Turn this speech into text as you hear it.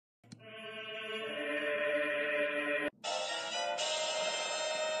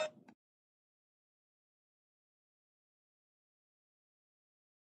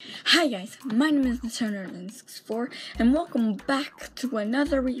Hi guys, my name is Turner64 and welcome back to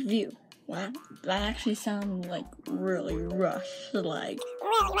another review. Wow, that actually sounds like really rushed, I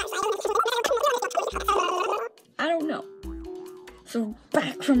don't know. So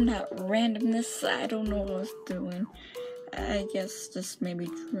back from that randomness, I don't know what I was doing. I guess just maybe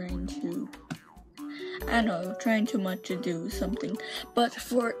trying too much to do something. But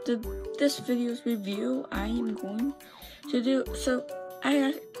for this video's review, I am going to do,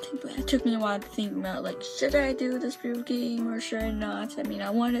 it took me a while to think about, should I do this video game or should I not? I mean, I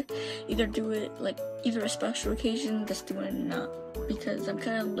want to either do it, either a special occasion, just do it or not, because I'm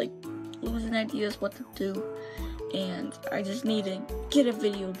kind of, losing ideas what to do, and I just need to get a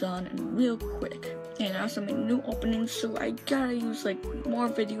video done and real quick. And I also made new openings, so I gotta use, more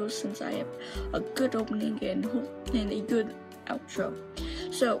videos since I have a good opening and a good outro.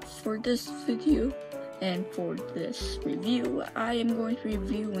 So, for this video, and for this review, I am going to be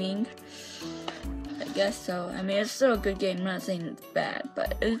reviewing, I guess so. I mean, it's still a good game. I'm not saying it's bad,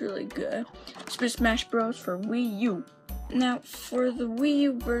 but it's really good. Super Smash Bros. For Wii U. Now, for the Wii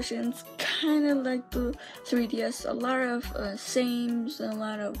U versions, kind of like the 3DS, a lot of sames and a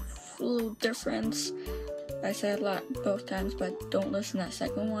lot of little difference. I said a lot both times, but don't listen to that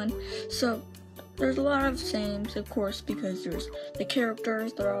second one. So, there's a lot of sames, of course, because there's the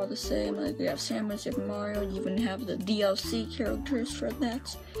characters, they're all the same. You have Samus, you have Mario, you even have the DLC characters for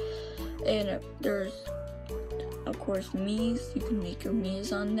that. And there's, of course, Mii's. You can make your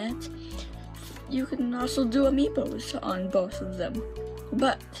Mii's on that. You can also do amiibos on both of them.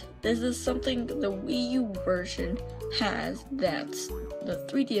 But this is something the Wii U version has that the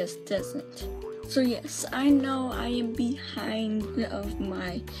 3DS doesn't. So yes, I know I am behind of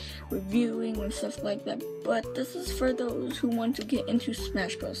my reviewing and stuff like that, but this is for those who want to get into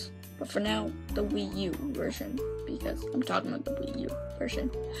Smash Bros. But for now, the Wii U version, because I'm talking about the Wii U version.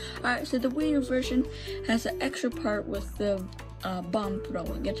 Alright, so the Wii U version has an extra part with the bomb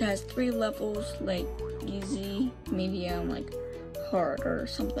throwing. It has 3 levels, easy, medium, hard or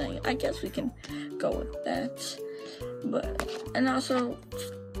something. I guess we can go with that. And also,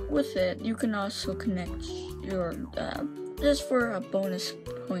 with it, you can also connect your, just for bonus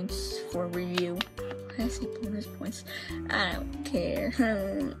points for review. I say bonus points, I don't care.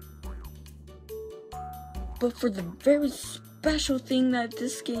 But for the very special thing that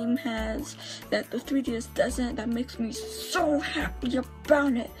this game has, that the 3DS doesn't, that makes me so happy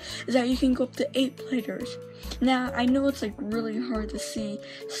about it, is that you can go up to 8 players. Now, I know it's really hard to see,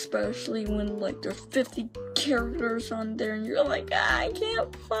 especially when there's 50 characters on there and you're I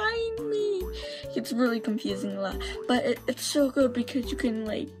can't find me. It's really confusing a lot, but it's so good because you can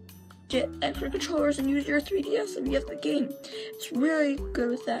get extra controllers and use your 3DS if you have the game. It's really good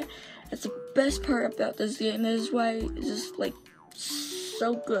with that. That's the best part about this game. That is why it's just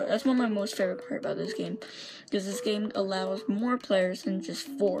so good. That's one of my most favorite part about this game, because this game allows more players than just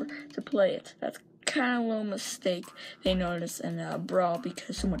 4 to play it. That's kind of a little mistake they noticed in Brawl,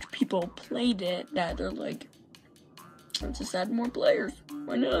 because so much people played it that they're let's just add more players.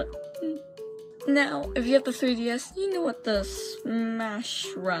 Why not? Now, if you have the 3DS, you know what the Smash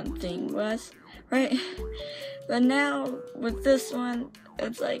Run thing was, right? But now, with this one,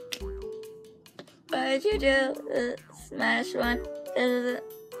 it's what'd you do? Smash Run?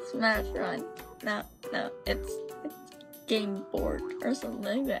 Smash Run. No, it's Game Board or something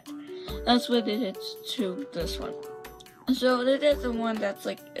like that. That's what it is to this one. So they did the one that's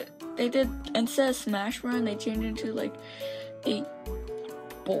they did, instead of Smash Run, they changed it to a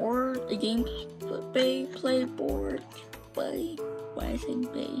board, a game play board. Why I say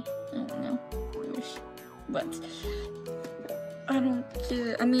bay? I don't know. But I don't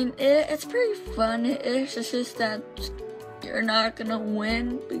do. I mean, it's pretty fun. It's just that you're not gonna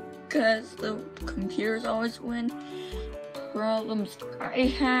win because the computers always win. Problems I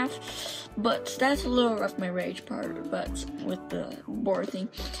have, but that's a little rough my rage part, but with the board thing.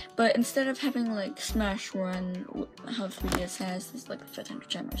 But instead of having Smash Run, how 3DS has, this the 500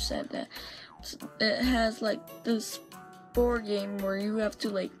 timer said that it has this board game where you have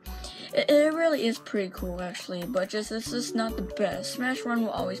to it really is pretty cool actually, but it's just not the best. Smash Run will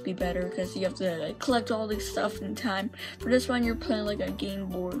always be better because you have to collect all this stuff in time. For this one, you're playing a game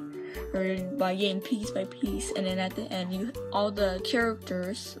board, or by game piece by piece, and then at the end, all the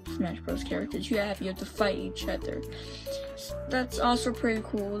characters, Smash Bros. Characters you have to fight each other. That's also pretty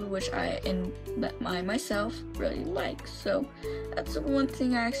cool, which I myself really like. So that's the one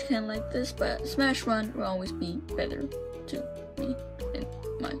thing I actually kind of like this, but Smash Run will always be better to me, in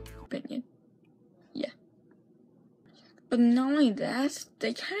my opinion. Yeah. But not only that,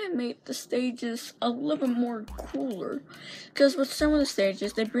 they kind of made the stages a little bit more cooler. Because with some of the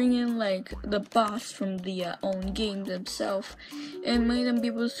stages, they bring in like the boss from the own game themselves and made them be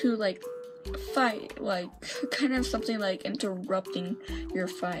able to like fight, like kind of something like interrupting your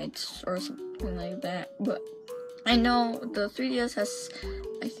fights or something like that. But I know the 3DS has,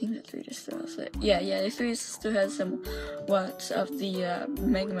 I think the 3DS still has it. Yeah, the 3DS still has some of the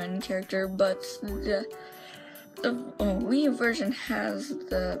Mega Man character, but the Wii U version has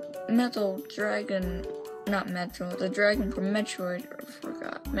the Metal Dragon, the dragon from Metroid, I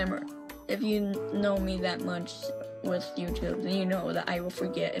forgot. Remember, if you know me that much with YouTube, then you know that I will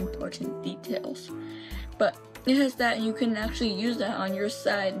forget important details. But it has that, and you can actually use that on your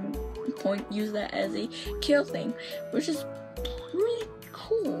side and use that as a kill thing, which is pretty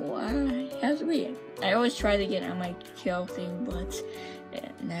cool. I have to be. I always try to get on my kill thing, but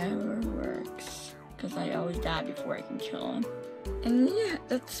it never works because I always die before I can kill him. And yeah,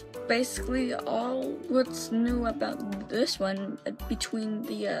 that's basically all what's new about this one between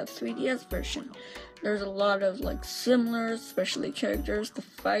the 3DS version. There's a lot of like similar, especially characters, the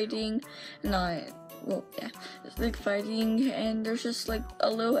fighting, it's like fighting, and there's just like a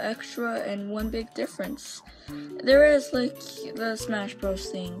little extra and one big difference. There is like the Smash Bros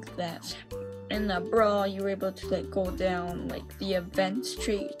thing that in the Brawl you were able to like go down like the event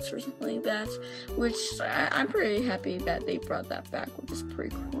streets or something like that, which I'm pretty happy that they brought that back, which is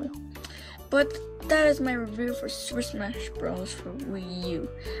pretty cool. But that is my review for Super Smash Bros. For Wii U.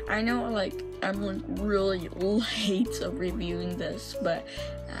 I know like I'm like really late of reviewing this, but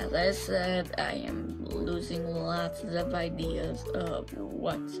as I said, I am losing lots of ideas of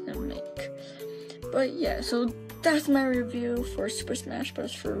what to make. But yeah, so that's my review for Super Smash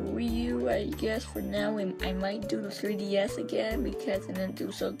Bros. For Wii U. I guess for now I might do the 3DS again because I didn't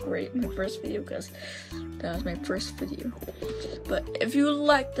do so great in my first video because that was my first video. But if you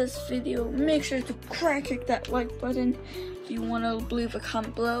like this video, make sure to click that like button. If you want to leave a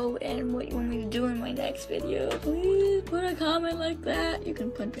comment below and what you want me to do in my next video, please put a comment like that. You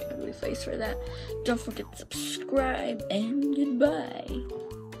can punch my ugly face for that. Don't forget to subscribe, and goodbye.